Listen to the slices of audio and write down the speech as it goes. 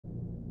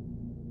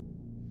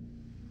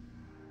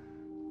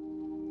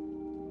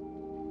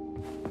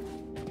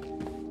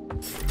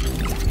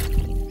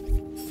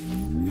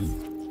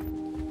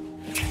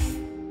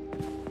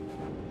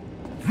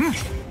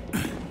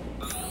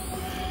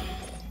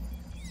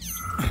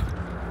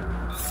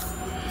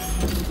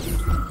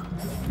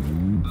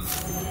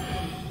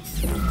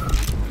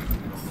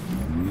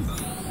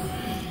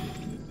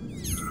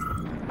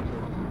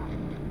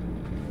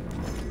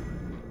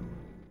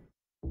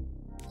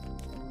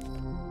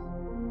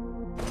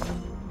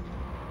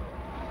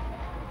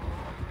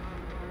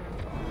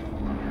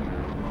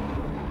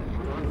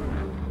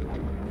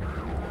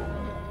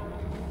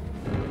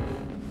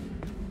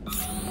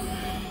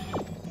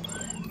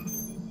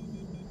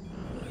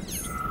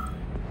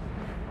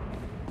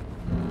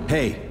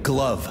Hey,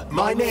 Glove.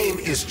 My name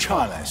is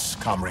Charles,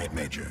 Comrade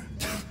Major.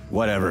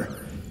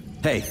 Whatever.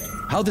 Hey,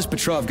 how'd this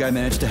Petrov guy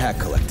manage to hack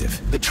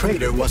Collective? The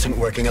traitor wasn't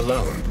working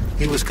alone.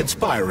 He was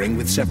conspiring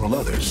with several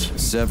others.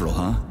 Several,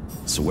 huh?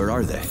 So where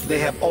are they? They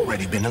have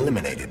already been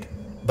eliminated.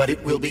 But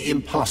it will be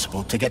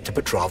impossible to get to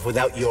Petrov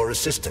without your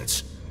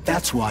assistance.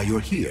 That's why you're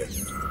here.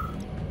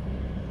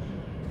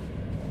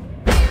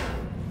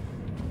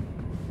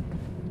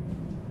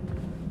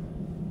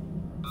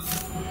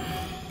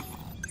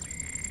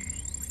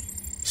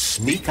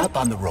 Sneak up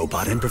on the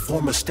robot and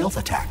perform a stealth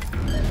attack.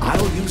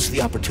 I'll use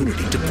the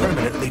opportunity to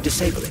permanently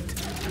disable it.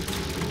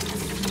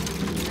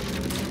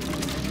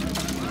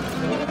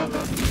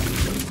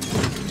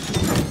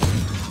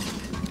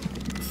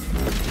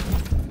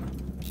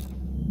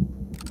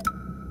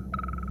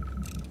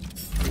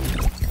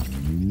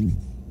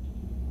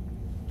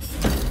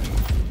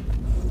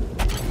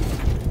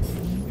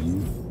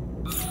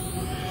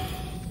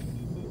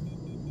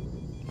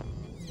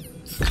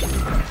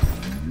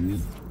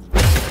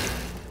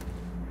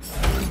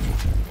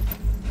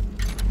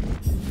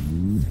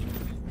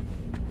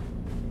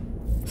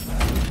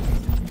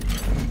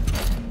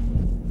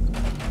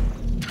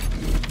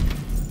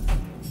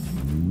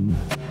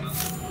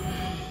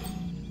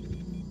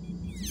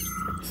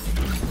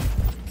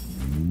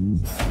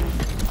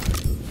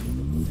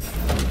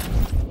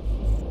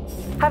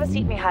 Have a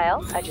seat,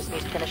 Mikhail. I just need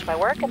to finish my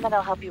work, and then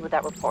I'll help you with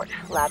that report.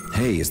 Lab.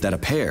 Hey, is that a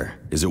pair?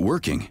 Is it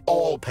working?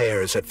 All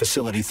pairs at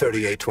Facility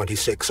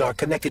 3826 are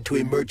connected to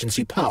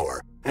emergency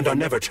power and are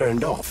never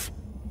turned off.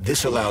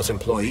 This allows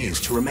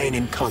employees to remain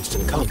in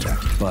constant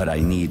contact. But I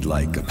need,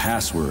 like, a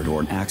password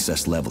or an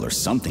access level or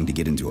something to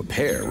get into a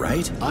pair,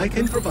 right? I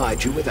can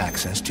provide you with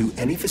access to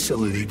any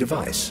facility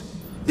device.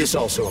 This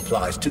also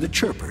applies to the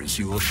chirpers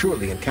you will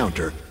surely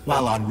encounter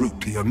while en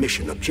route to your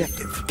mission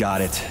objective.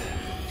 Got it.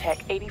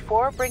 Tech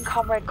 84, bring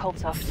Comrade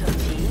Koltsov to the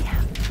T.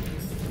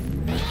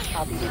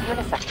 I'll be with you in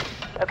a second,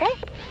 okay?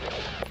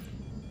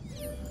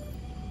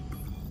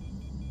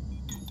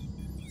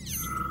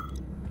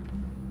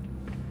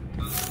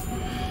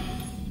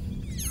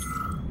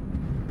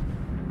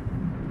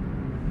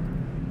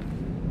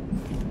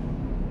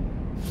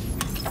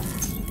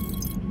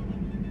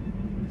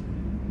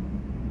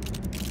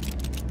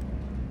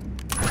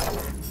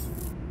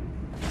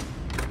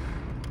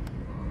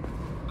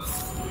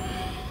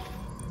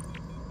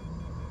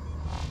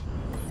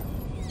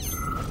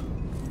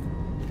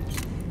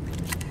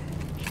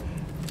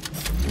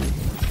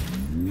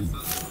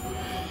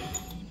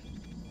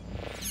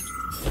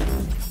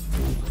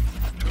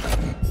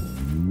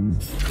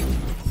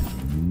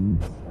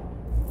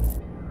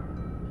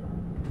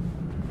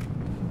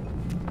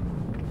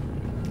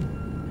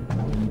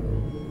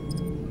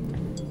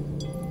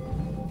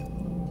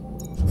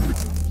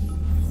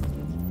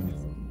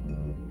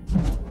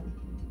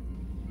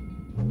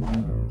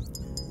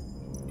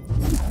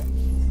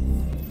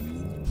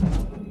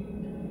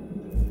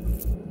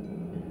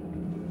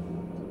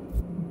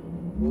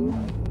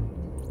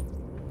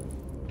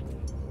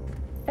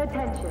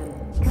 Attention.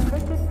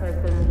 Convicted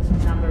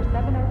person number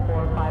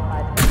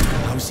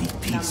 704556. Lousy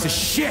piece of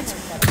shit!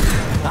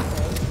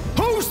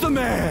 Who's the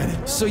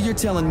man? So you're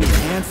telling me a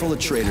handful of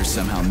traitors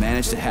somehow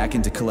managed to hack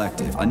into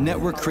Collective, a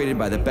network created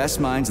by the best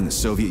minds in the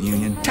Soviet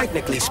Union?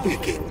 Technically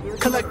speaking,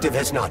 Collective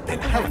has not been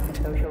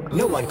hacked.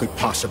 No one could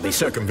possibly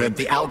circumvent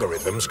the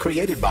algorithms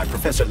created by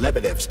Professor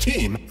Lebedev's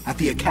team at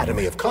the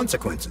Academy of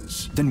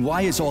Consequences. Then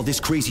why is all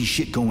this crazy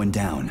shit going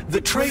down?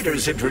 The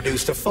traitors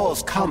introduced a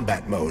false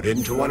combat mode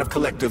into one of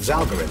Collective's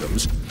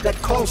algorithms that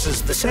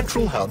causes the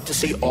central hub to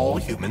see all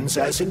humans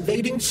as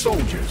invading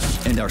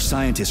soldiers. And our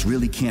scientists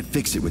really can't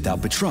fix it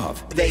without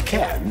Petrov. They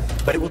can,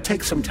 but it will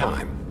take some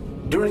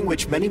time, during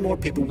which many more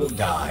people will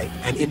die,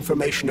 and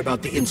information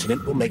about the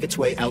incident will make its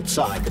way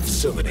outside the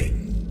facility.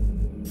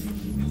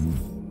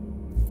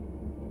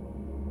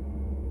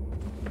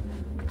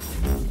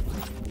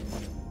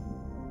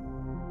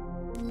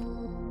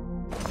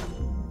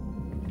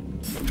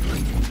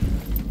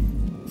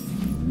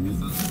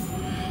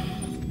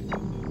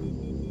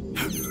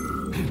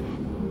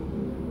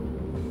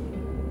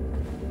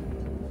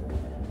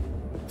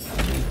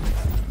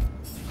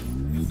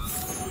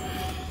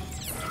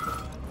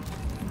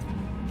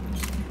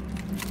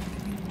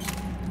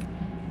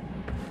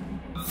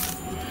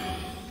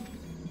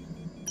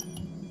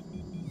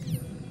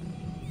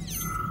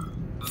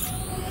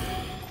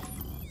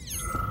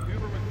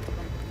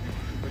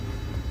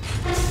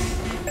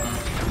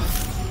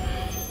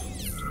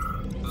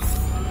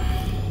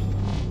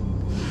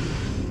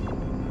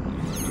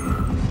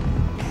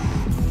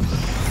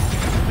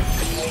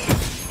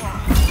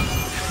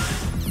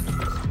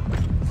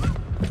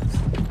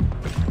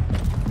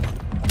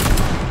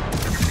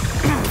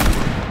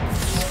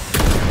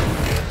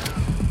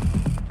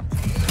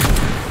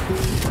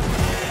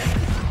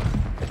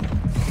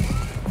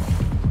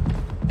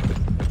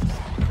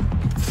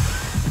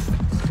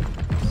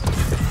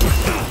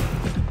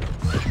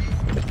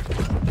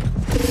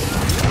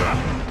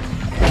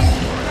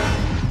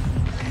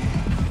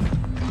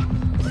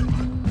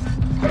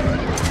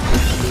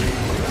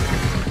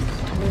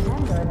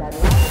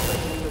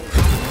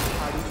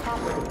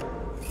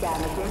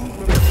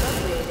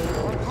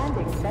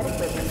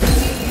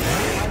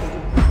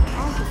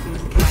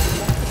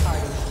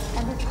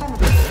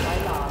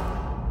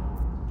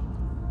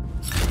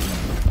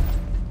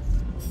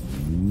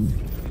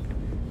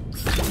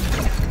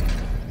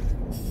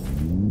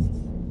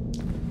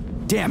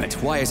 Damn it,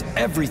 why is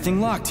everything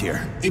locked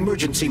here?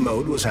 Emergency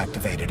mode was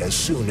activated as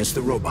soon as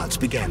the robots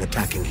began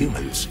attacking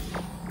humans.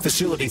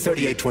 Facility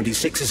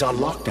 3826 is on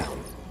lockdown.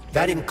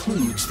 That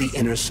includes the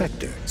inner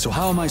sector. So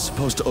how am I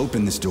supposed to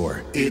open this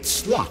door?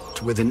 It's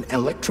locked with an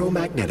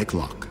electromagnetic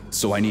lock.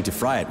 So I need to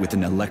fry it with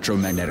an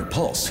electromagnetic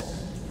pulse.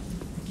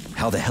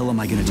 How the hell am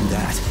I gonna do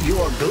that?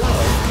 Your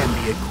glove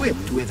can be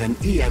equipped with an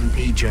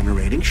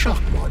EMP-generating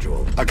shock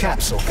module. A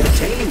capsule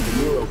containing the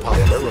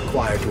neuropolymer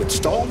required to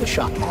install the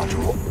shock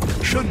module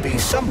should be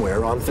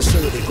somewhere on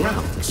facility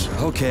grounds.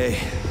 Okay,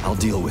 I'll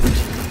deal with it.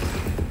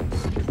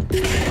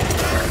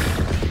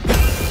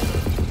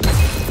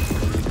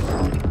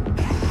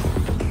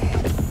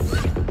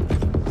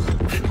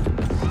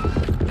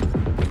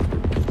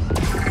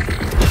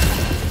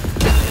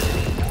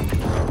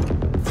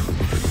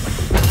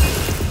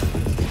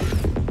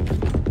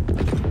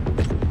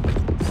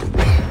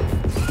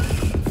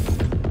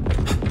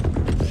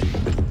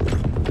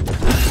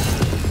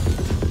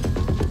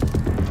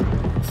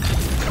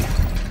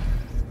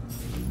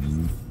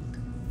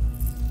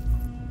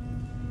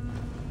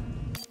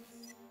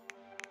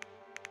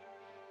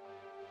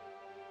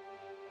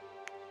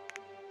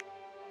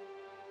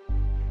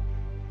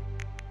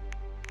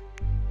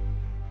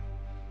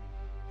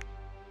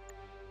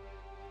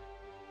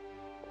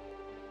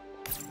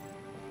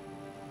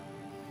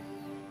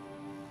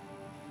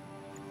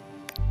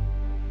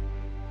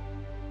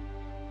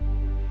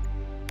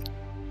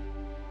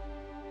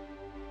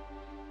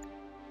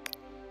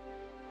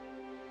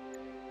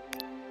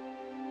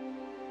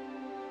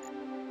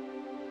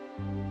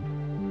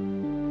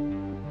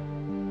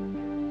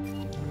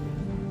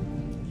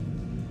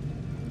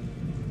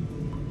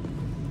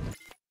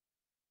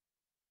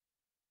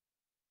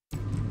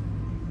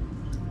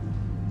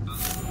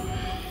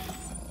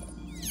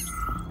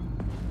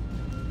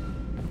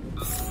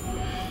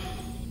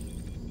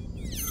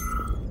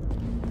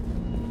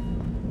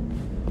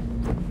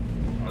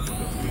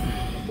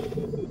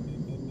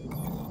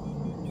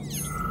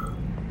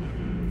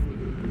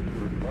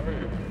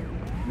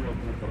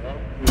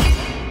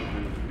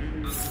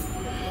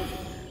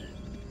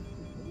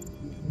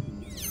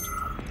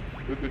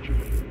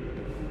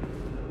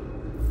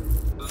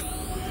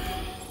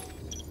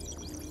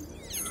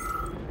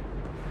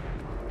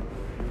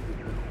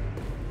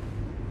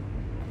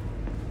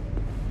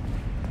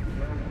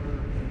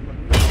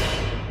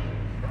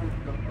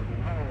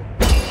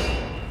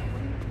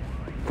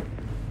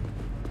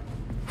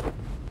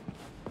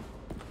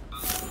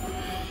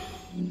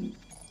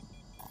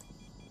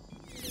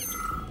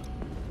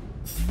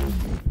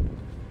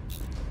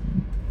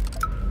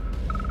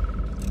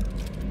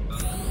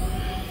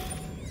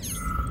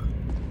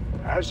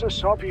 As a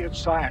Soviet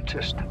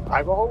scientist,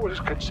 I've always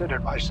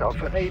considered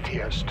myself an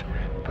atheist.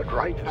 But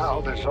right now,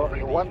 there's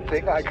only one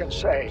thing I can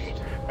say.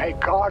 May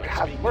God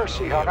have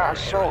mercy on our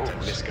souls.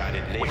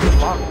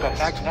 We've locked the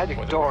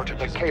magnetic door to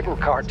the cable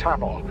car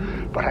tunnel,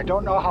 but I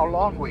don't know how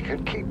long we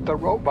can keep the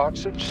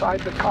robots inside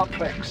the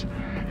complex.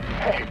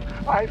 Hey,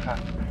 Ivan,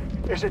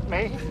 is it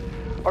me?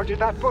 Or did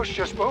that bush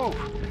just move?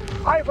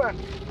 Ivan!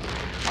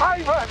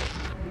 Ivan!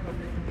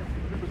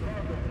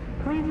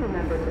 Please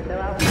remember to fill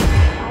out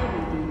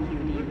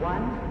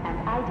IDDQD1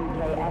 and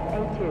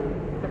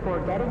IDKSA2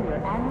 before getting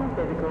your annual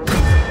physical with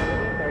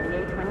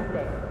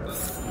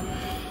 3826.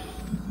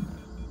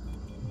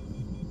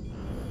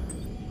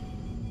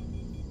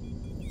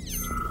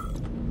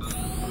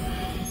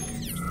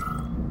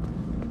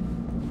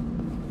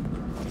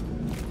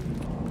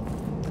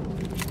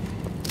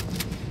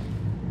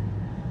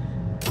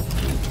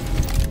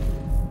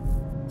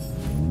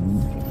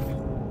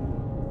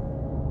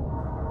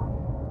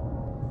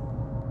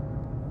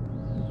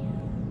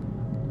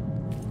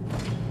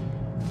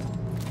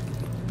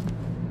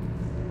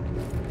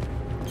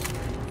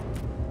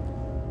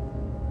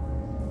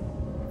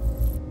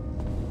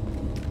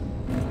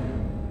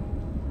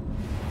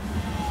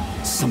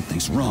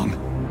 Something's wrong.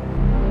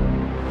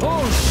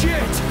 Oh,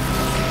 shit!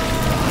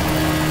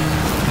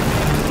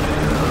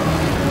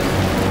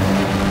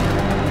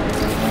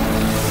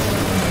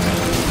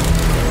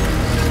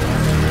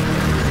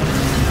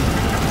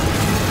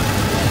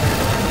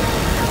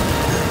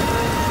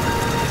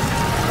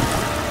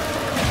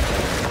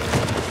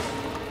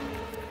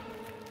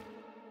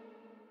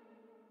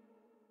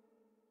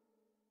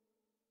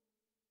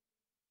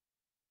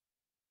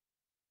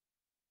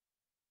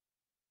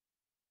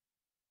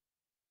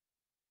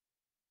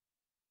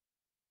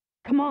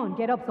 Come on,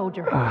 get up,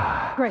 soldier.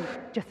 Great,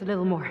 just a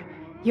little more.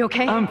 You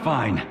okay? I'm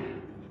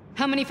fine.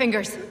 How many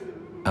fingers?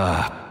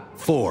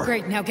 4.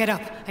 Great, now get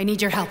up. I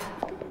need your help.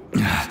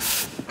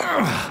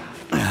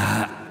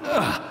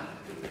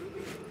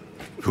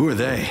 Who are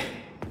they?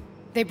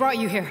 They brought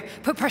you here.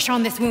 Put pressure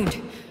on this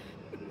wound.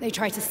 They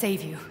tried to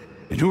save you.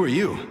 And who are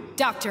you?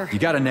 Doctor. You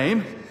got a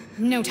name?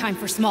 No time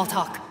for small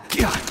talk.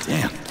 God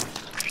damn.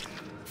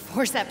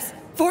 Forceps.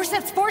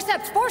 Forceps,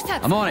 forceps,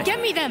 forceps! I'm on it. Get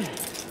me them!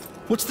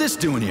 What's this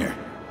doing here?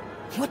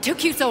 What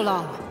took you so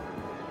long?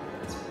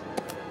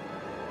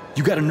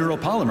 You got a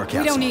neuropolymer capsule.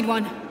 We don't need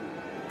one.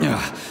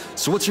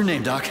 So what's your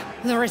name, Doc?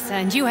 Larissa,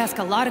 and you ask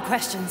a lot of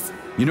questions.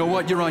 You know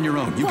what? You're on your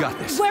own. You got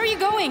this. Where are you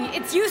going?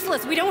 It's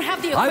useless. We don't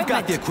have the equipment. I've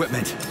got the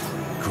equipment.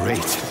 Great.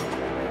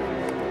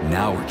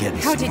 Now we're getting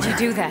How somewhere. did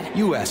you do that?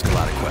 You ask a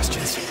lot of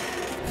questions.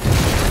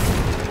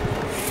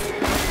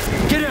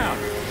 Get out!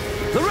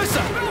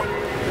 Larissa! No!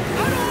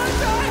 I don't want to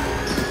die!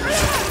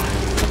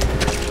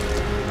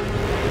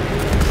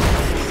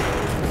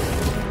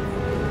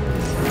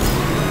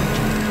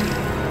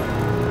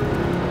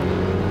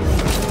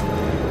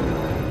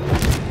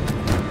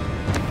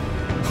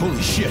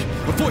 Holy shit!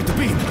 Avoid the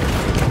beam!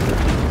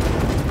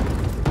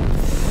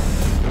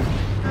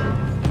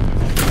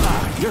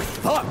 Ah, you're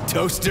fucked,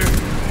 Toaster!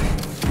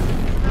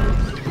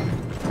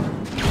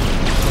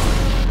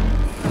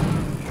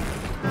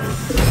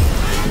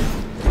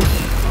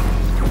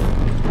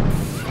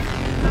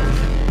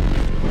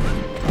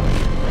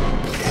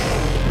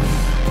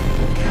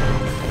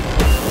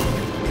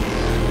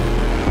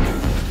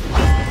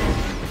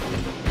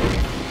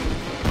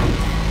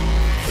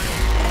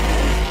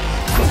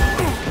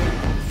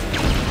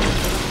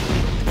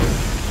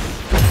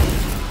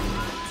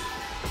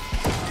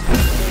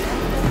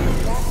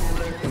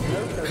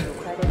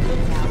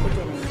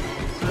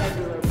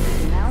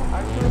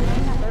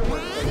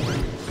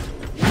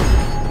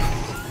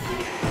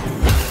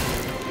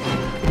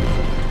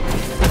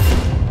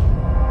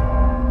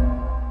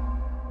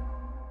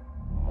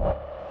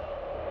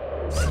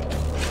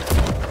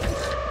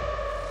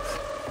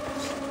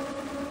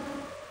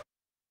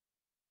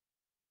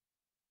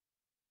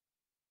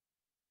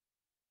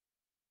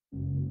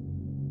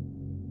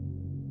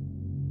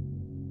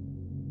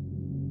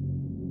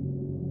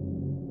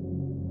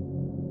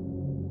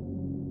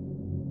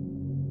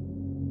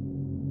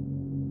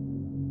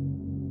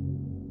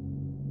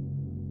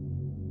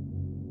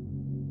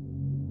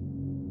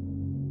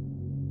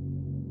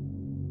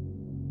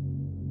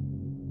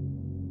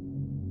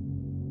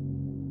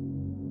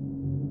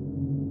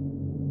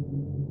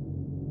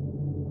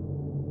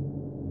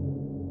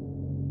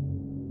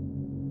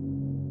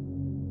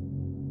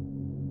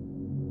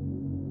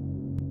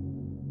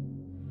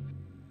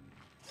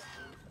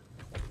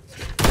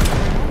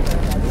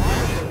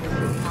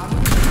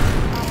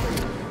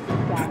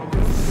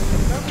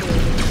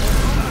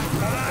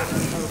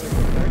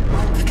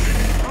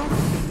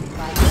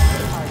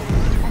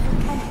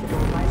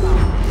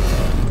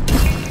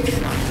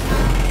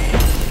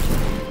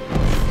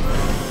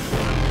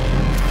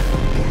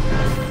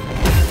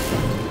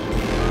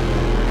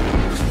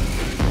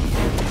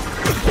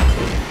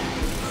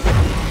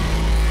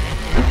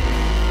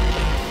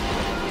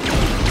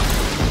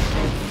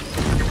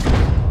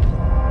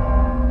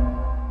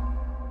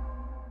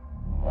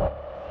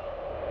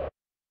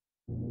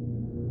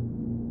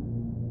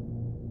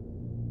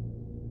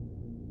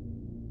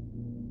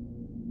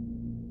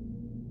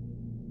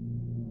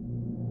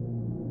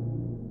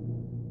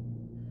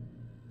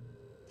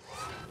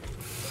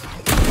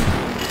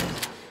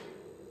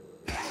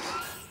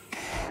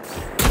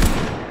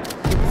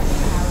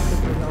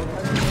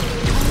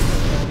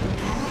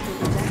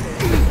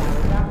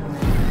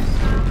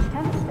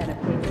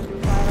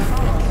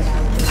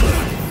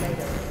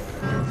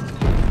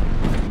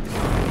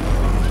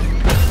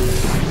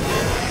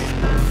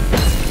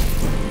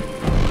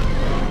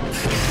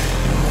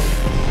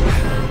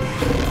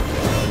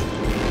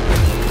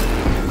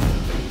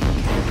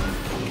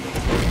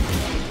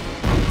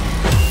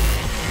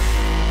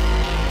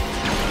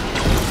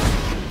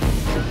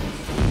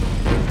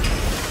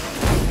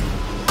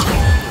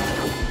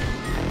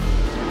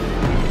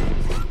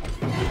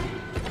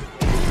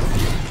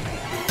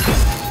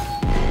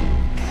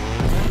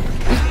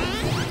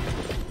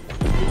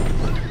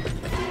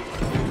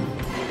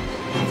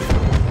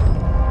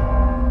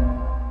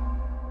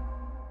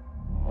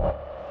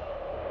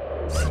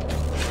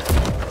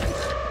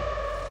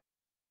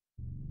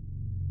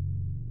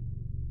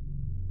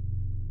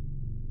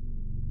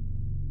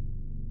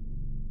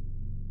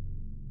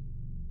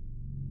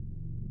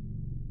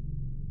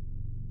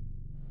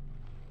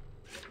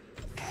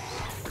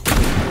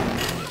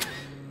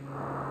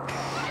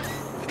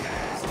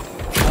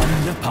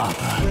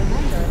 Papa.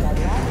 Remember that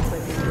lab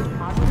equipment is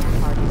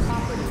Communist Party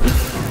property.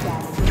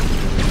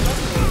 Damaging,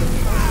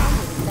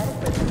 that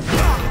equipment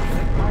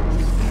party,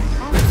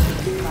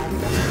 constituted by the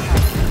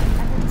party,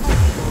 and is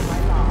punishable by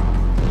law.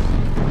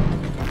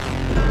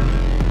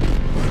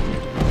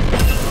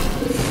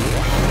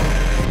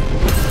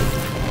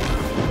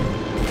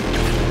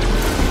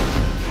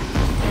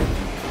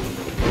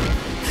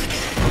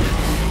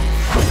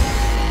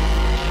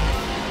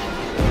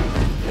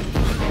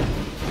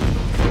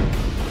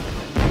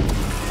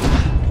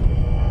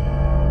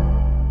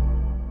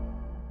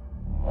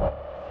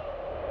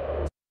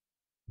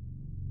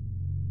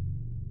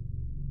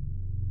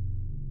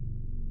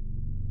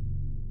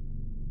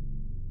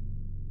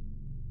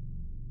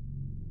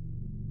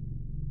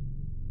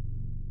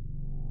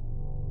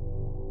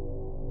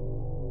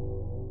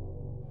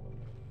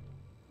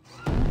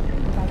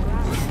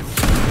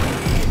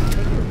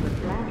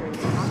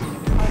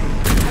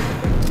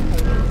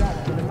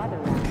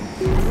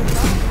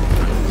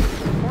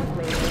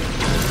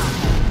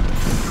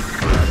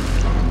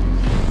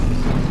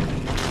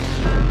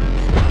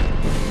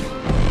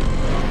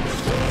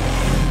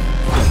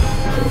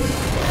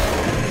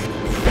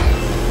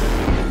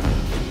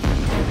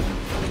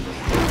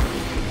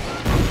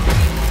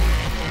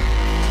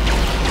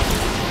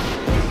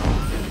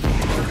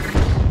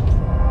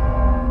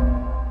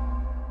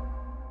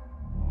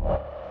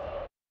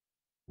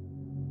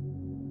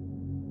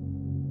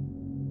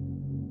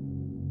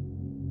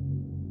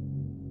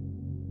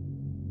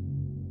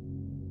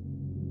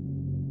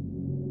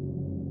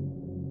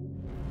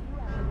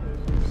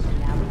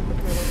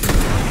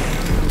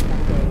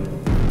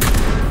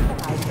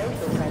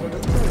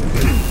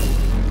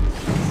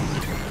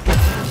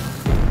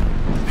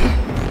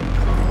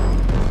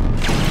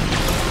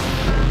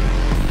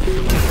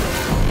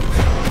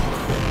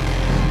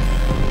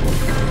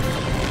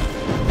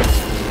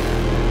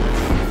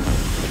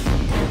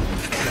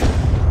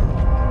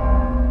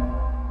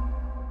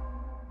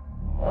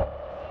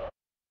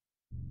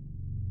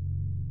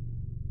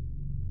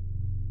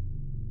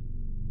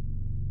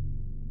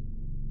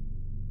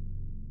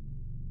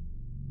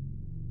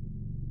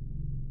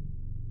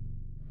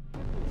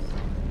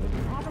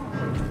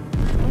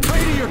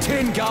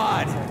 on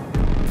God!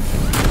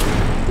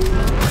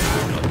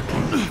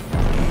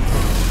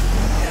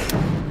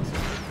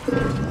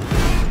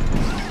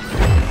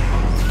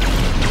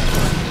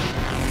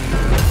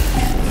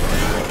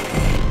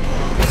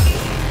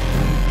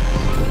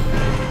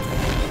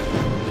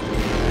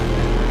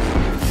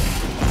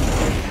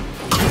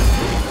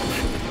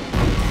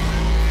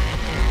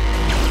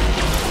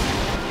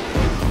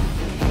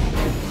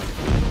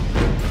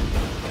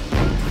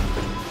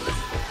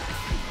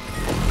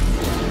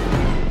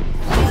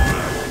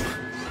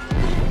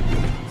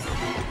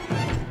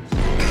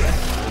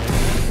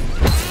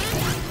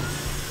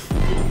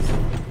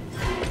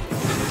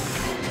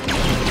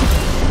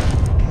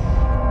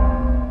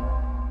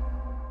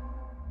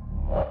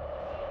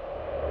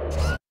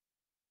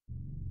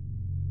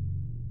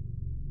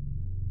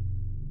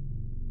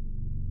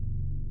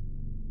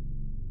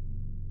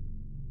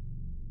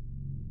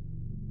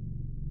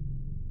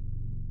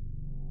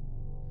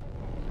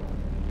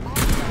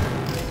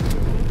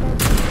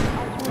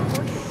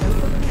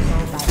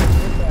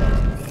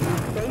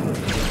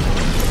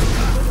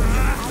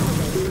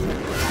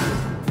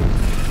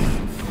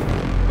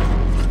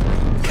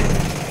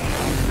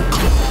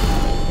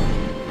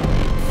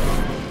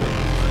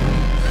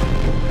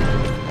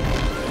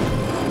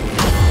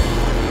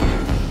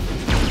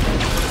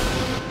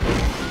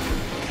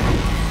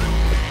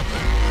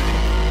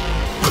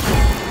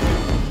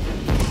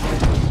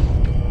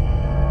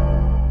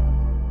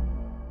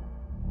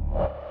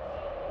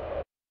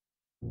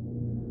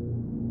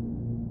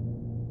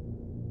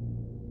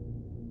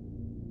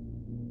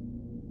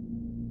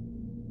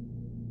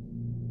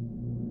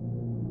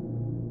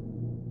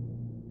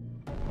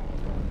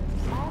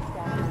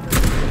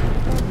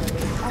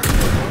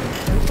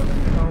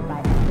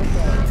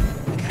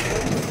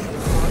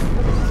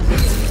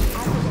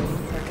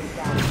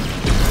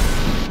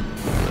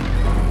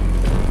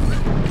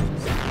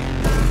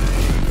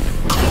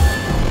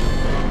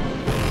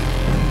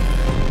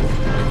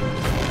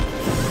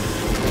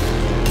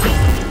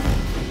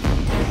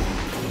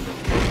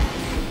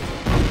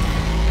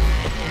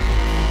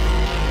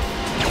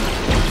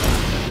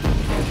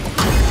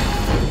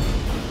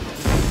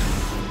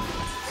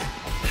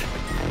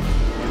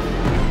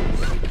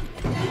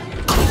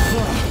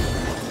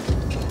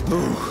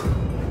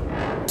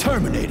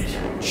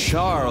 Terminated.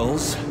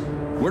 Charles,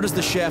 where does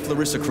the shaft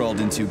Larissa crawled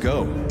into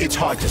go? It's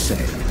hard to say.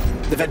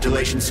 The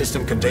ventilation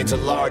system contains a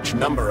large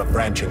number of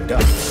branching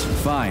ducts.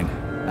 Fine.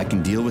 I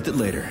can deal with it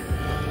later.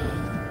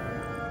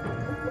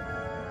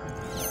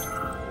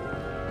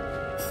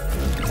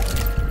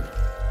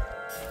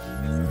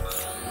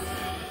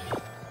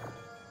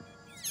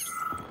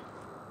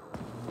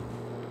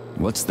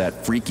 What's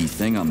that freaky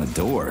thing on the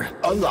door?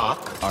 A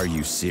lock? Are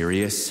you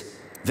serious?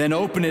 Then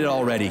open it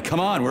already. Come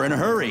on, we're in a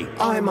hurry.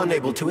 I'm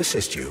unable to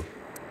assist you.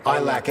 I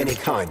lack any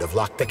kind of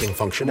lock-picking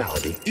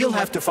functionality. You'll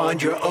have to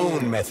find your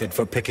own method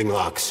for picking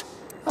locks.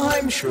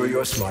 I'm sure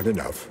you're smart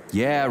enough.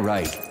 Yeah,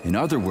 right. In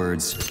other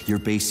words, you're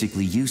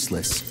basically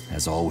useless,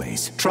 as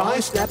always. Try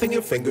snapping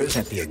your fingers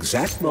at the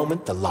exact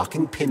moment the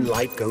locking pin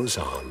light goes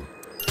on.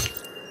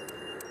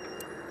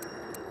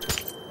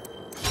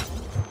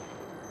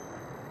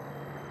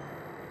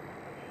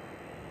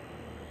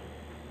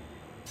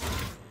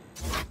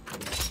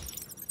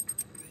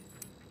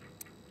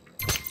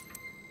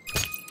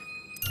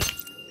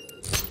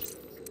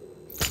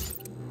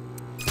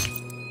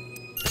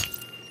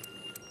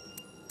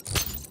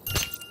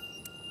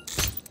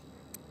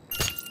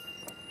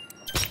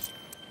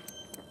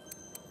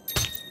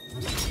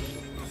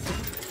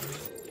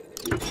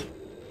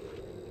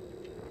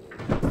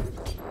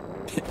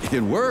 It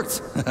worked!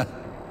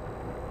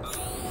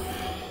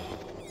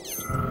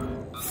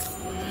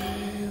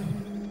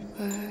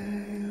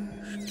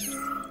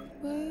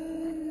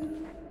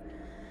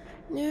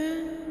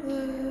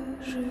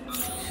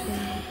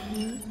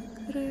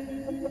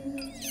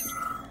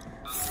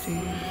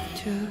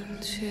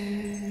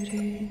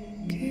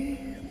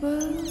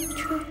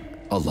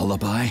 A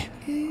lullaby?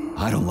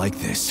 I don't like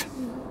this.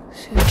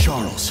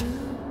 Charles,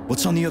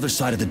 what's on the other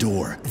side of the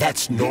door?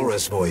 That's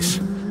Nora's voice.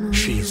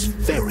 She's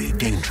very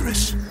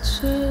dangerous.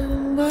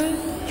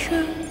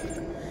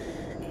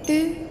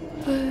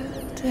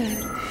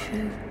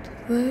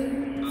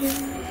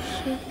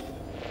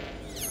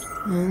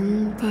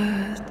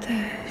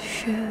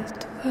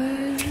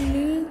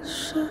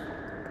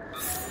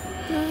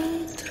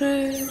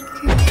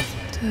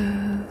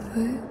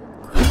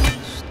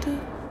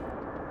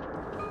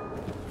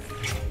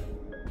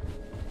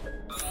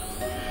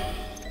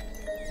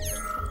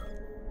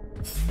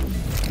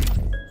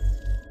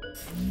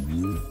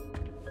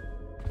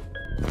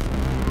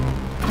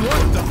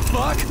 What the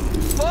fuck?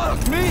 Fuck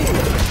me!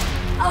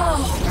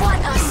 Oh, what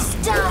a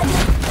stud!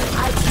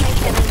 I can't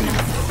get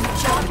enough.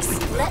 Jocks,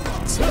 let me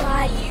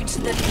tie you to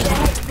the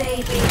bed,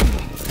 baby.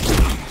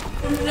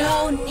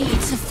 No need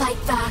to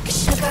fight back,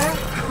 sugar.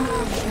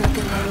 You're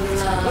gonna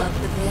love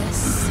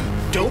this.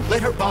 Don't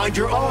let her bind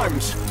your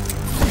arms.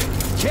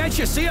 Can't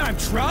you see I'm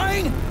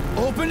trying?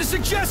 Open to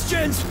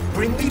suggestions!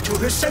 Bring me to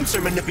her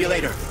sensor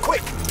manipulator,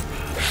 quick!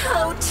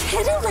 How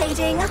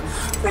titillating!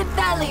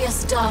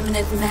 Rebellious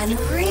dominant men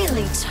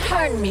really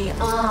turn me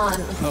on.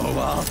 Oh,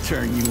 I'll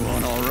turn you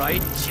on, all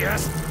right?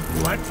 Just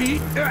let me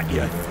at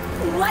you.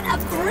 What a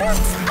brute!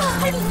 Oh,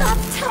 I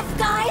love tough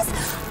guys!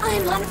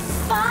 I'm on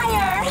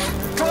fire!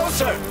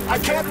 Closer! I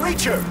can't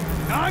reach her!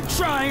 I'm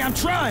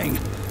trying!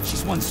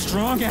 She's one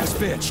strong-ass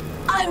bitch.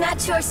 I'm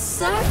at your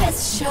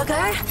service,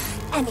 sugar.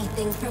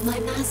 Anything for my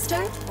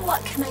master?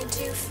 What can I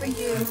do for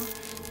you?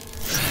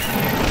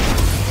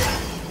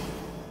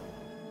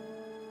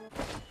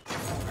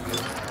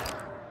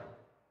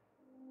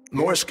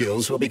 More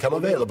skills will become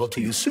available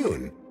to you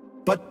soon,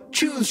 but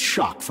choose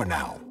shock for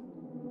now.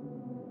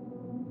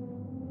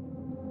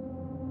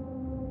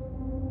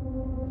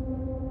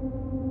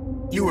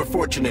 You were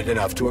fortunate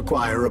enough to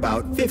acquire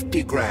about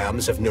 50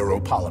 grams of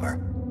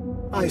neuropolymer.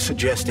 I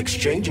suggest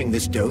exchanging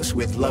this dose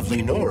with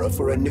lovely Nora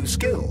for a new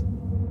skill.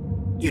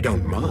 You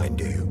don't mind,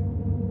 do you?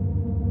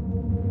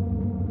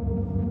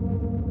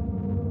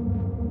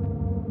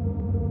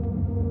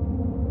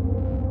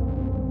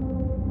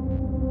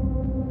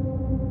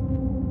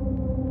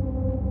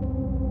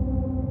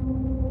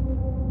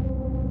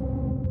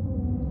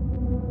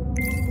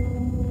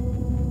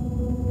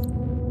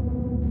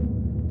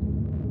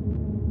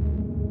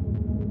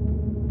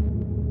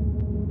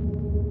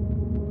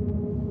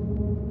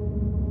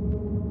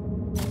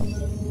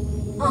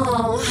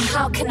 Oh,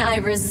 how can I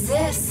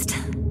resist?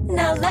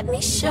 Now let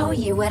me show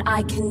you what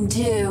I can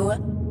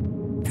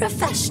do.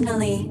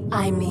 Professionally,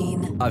 I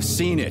mean. I've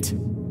seen it.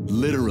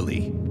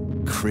 Literally.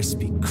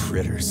 Crispy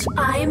critters.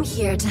 I am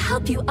here to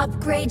help you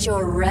upgrade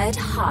your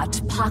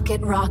red-hot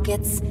pocket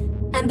rockets.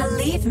 And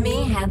believe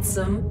me,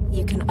 handsome,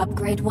 you can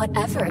upgrade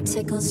whatever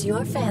tickles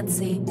your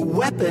fancy.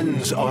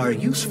 Weapons are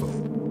useful.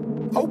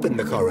 Open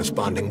the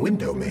corresponding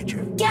window,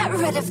 Major. Get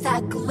rid of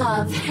that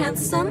glove,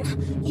 handsome.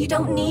 You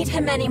don't need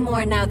him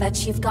anymore now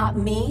that you've got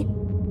me.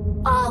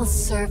 I'll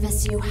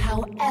service you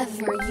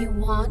however you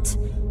want.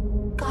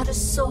 Got a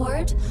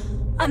sword?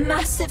 A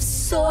massive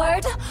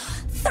sword?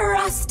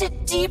 Thrust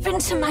it deep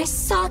into my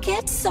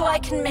socket so I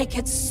can make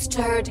it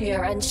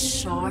sturdier and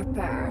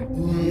sharper.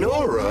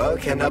 Nora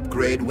can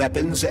upgrade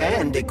weapons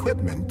and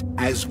equipment,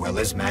 as well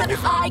as But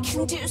I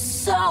can do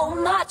so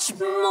much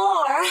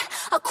more!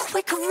 A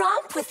quick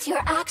romp with your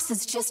axe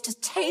is just a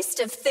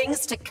taste of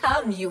things to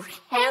come, you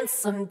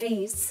handsome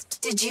beast.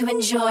 Did you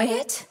enjoy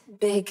it,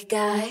 big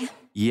guy?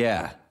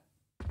 Yeah.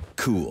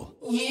 Cool.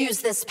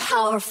 Use this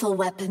powerful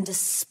weapon to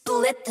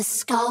split the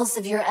skulls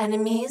of your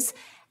enemies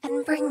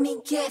and bring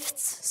me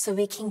gifts so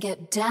we can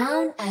get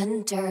down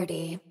and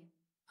dirty.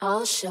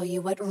 I'll show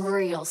you what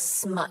real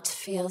smut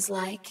feels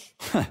like.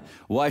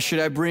 Why should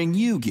I bring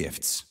you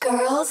gifts?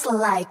 Girls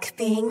like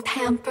being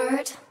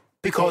pampered.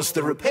 Because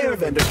the repair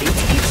vendor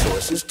needs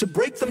resources to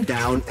break them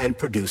down and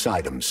produce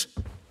items.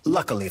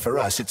 Luckily for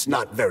us, it's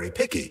not very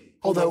picky,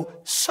 although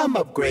some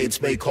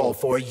upgrades may call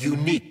for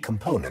unique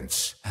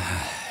components.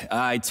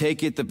 I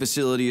take it the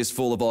facility is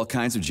full of all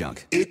kinds of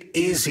junk. It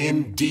is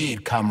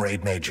indeed,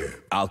 Comrade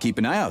Major. I'll keep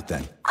an eye out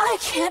then. I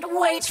can't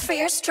wait for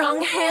your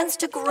strong hands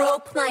to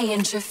grope my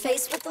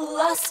interface with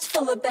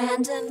lustful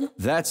abandon.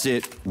 That's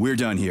it. We're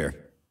done here.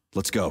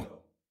 Let's go.